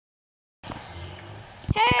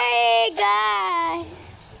guys,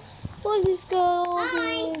 what is going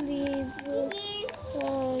Hi. on?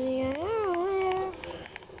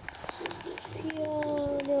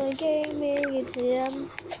 Gaming, it's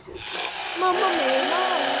Mama Mia.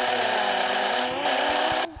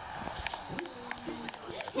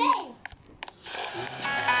 Hey.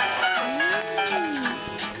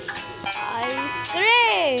 Ice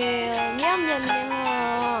cream, yum yum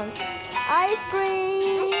yum. Ice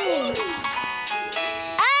cream.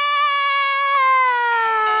 Ah!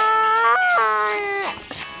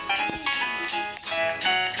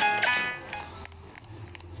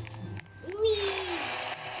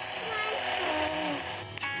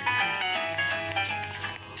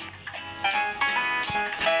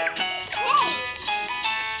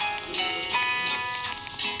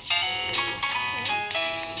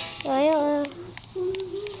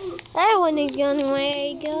 I wanna go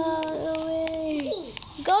away, go away.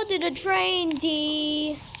 Go to the train,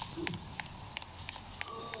 D.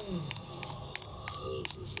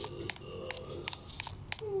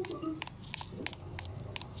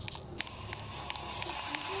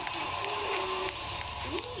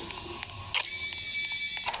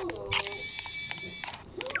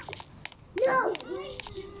 No.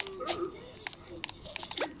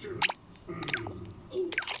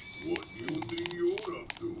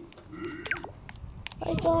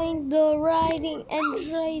 I'm going the riding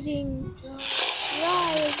and riding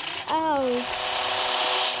right out.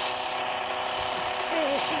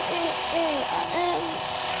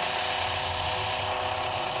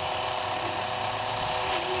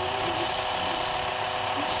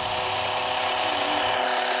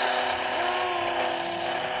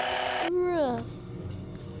 Rough.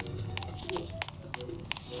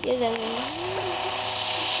 Yeah, that one.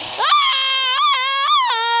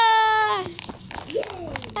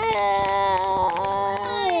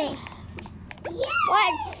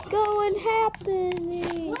 What's going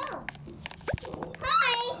happening? Whoa.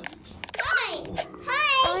 Hi. Hi.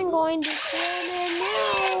 Hi. I'm going to swim in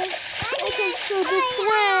now. I can shoot the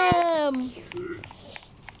swim.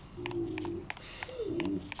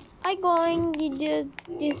 I'm going to do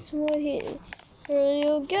this one here. Where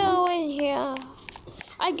you going here?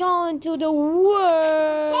 I'm going to the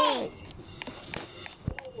world.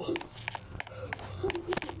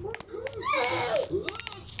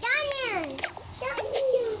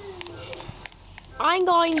 I'm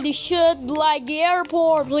going to shoot like the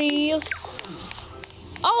airport, please.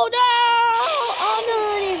 Oh no! Oh no!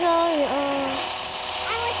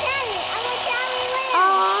 I will tell you.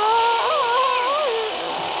 Oh.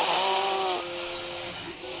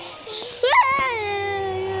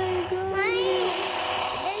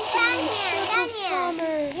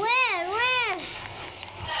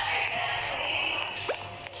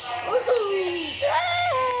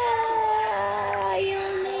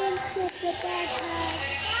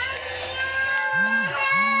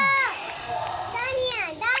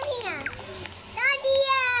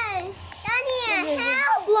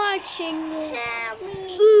 Help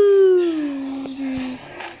me.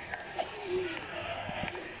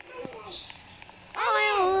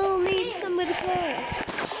 I will need somebody first.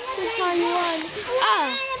 Which one you want?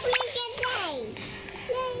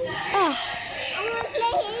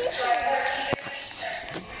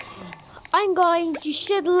 I'm going to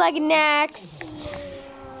shoot like next.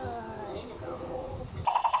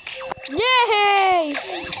 Yay!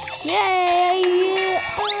 Yay!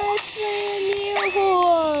 I found new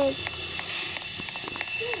horse.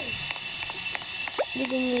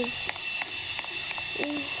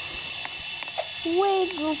 Wait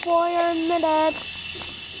for a minute.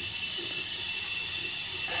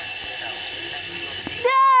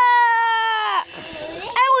 Ah!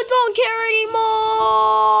 I don't care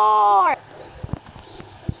anymore.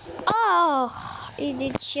 Oh, it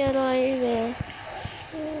did shit over.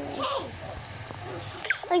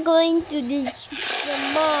 I'm going to ditch the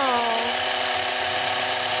mall.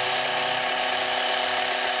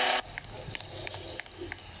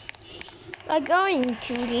 I'm going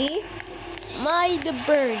to the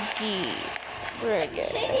burger,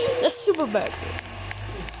 the super burger.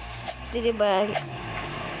 To the burger.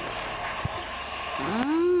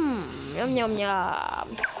 Yum yum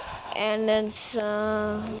yum. And then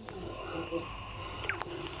some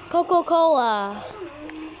Coca-Cola.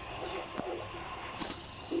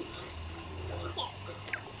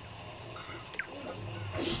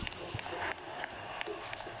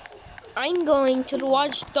 I'm going to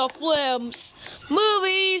watch the films,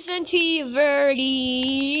 movies, and TV.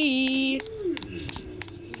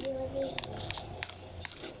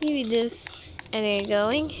 Give me this, and they're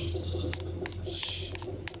going.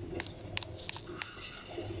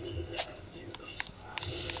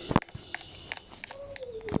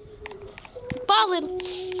 little.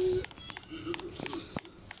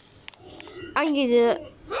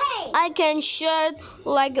 I can shoot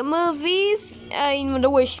like movies in the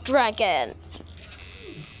Wish Dragon.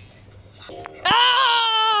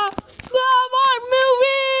 Ah! No more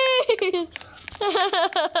movies!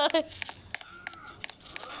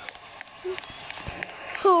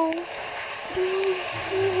 Oh.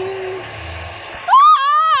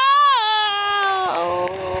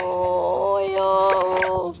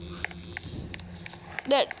 Oh,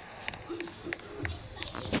 that.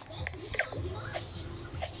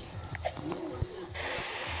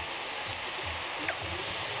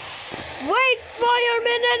 Wait for your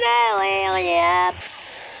minute, Elliot.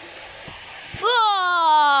 Look.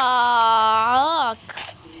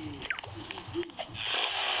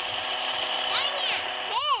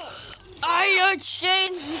 I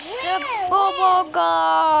changed the bubble gum.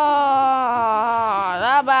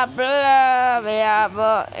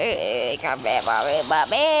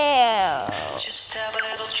 Just have a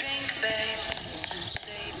little drink, babe.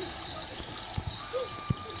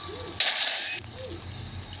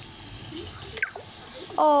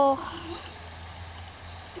 Oh.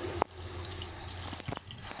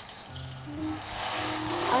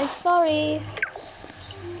 I'm sorry.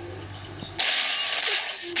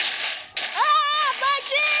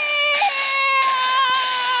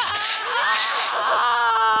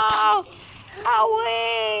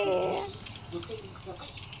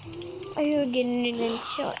 Are you getting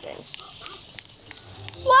shot then?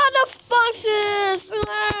 Lot of boxes!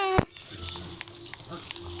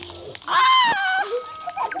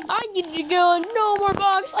 I need to go. No more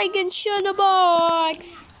box. I can shoot the box.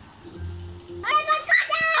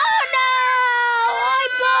 Oh no! I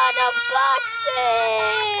bought a boxes.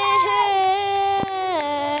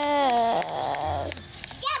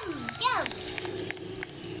 Jump.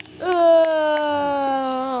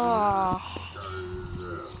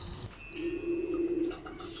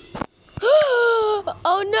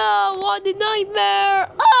 Oh no, what a nightmare!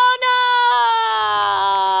 Oh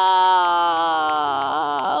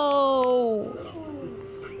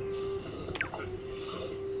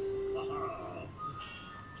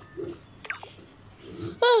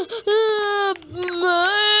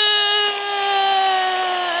no!